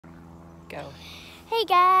Go. Hey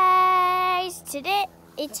guys, today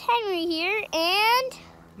it's Henry here and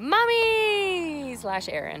Mommy /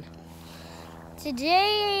 Aaron.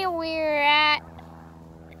 Today we're at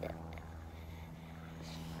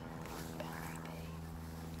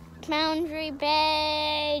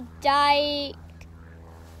Bay Dyke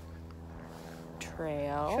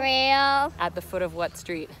Trail At the foot of what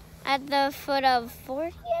street? at the foot of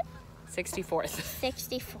 40th? 64th.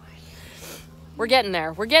 64th. We're getting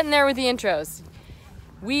there. We're getting there with the intros.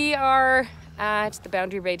 We are at the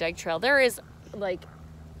Boundary Bay Dyke Trail. There is like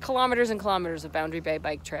kilometers and kilometers of Boundary Bay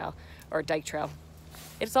Bike Trail or Dyke Trail.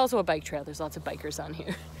 It's also a bike trail. There's lots of bikers on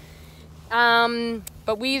here.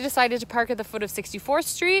 But we decided to park at the foot of 64th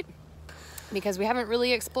Street because we haven't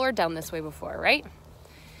really explored down this way before, right?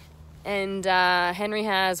 And Henry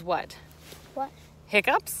has what? What?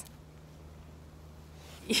 Hiccups?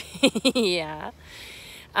 Yeah.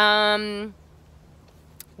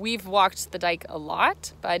 We've walked the dike a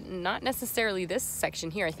lot, but not necessarily this section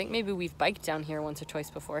here. I think maybe we've biked down here once or twice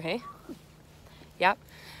before, hey? Yep.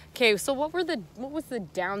 Okay, so what was the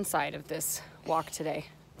downside of this walk today?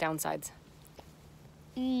 Downsides?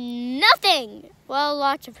 Nothing. Well,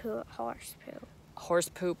 lots of horse poop. Horse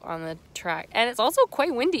poop on the track. And it's also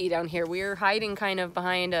quite windy down here. We're hiding kind of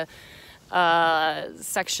behind a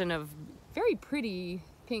section of very pretty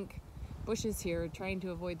pink bushes here, trying to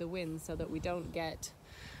avoid the wind so that we don't get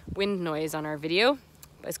wind noise on our video.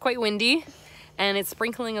 But it's quite windy and it's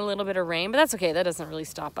sprinkling a little bit of rain, but that's okay. That doesn't really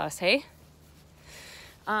stop us, hey?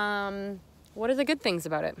 What are the good things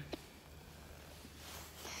about it?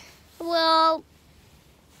 Well,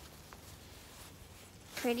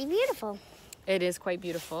 pretty beautiful. It is quite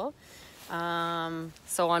beautiful.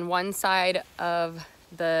 So on one side of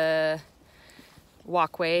the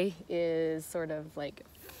walkway is sort of like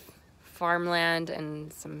farmland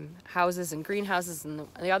and some houses and greenhouses, and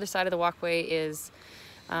the other side of the walkway is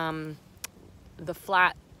the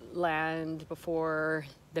flat land before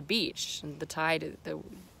the beach. And the tide, the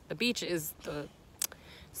beach is the,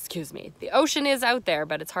 excuse me, the ocean is out there,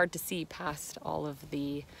 but it's hard to see past all of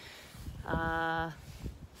the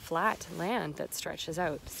flat land that stretches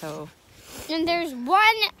out. So, and there's one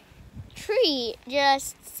tree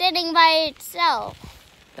just sitting by itself.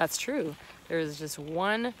 That's true. There's just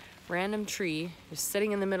one random tree just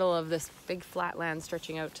sitting in the middle of this big flat land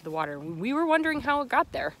stretching out to the water. We were wondering how it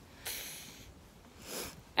got there.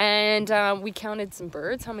 And we counted some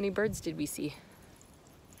birds. How many birds did we see?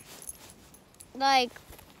 Like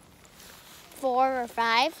 4 or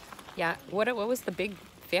 5. Yeah. What was the big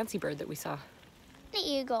fancy bird that we saw? The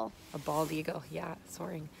eagle. A bald eagle. Yeah,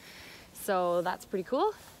 soaring. So that's pretty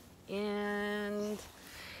cool. And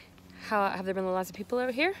how have there been lots of people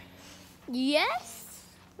out here? Yes.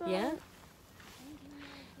 Yeah.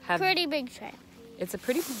 Pretty big trail. It's a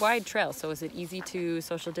pretty wide trail, so is it easy to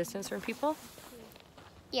social distance from people?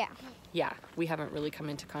 Yeah. Yeah, we haven't really come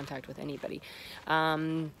into contact with anybody.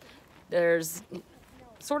 There's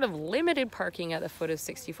sort of limited parking at the foot of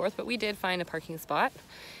 64th, but we did find a parking spot.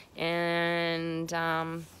 And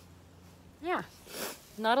yeah,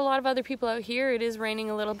 not a lot of other people out here. It is raining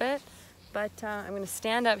a little bit, but I'm going to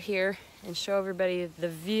stand up here and show everybody the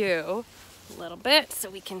view a little bit so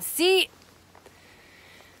we can see.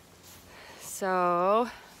 So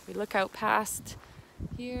we look out past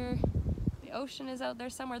here. The ocean is out there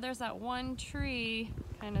somewhere. There's that one tree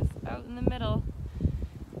kind of out in the middle.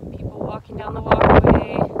 People walking down the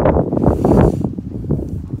walkway.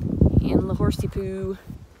 And the horsey poo.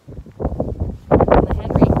 And the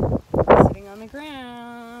Henry sitting on the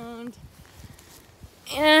ground.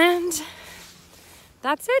 And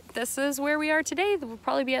that's it. This is where we are today. We'll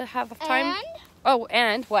probably have time. And? Oh,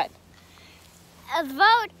 and what? A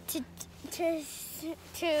vote to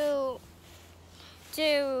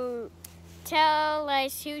tell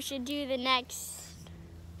us who should do the next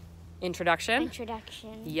Introduction?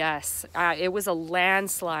 Yes. It was a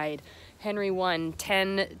landslide. Henry won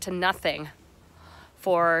 10-0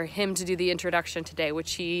 for him to do the introduction today,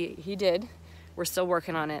 which he did. We're still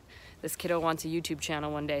working on it. This kiddo wants a YouTube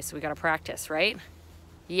channel one day, so we got to practice, right?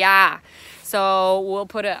 Yeah. So I'll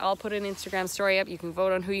put an Instagram story up. You can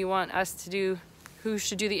vote on who you want us to do, who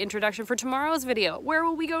should do the introduction for tomorrow's video. Where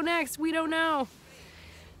will we go next? We don't know.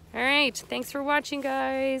 All right. Thanks for watching,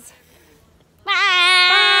 guys.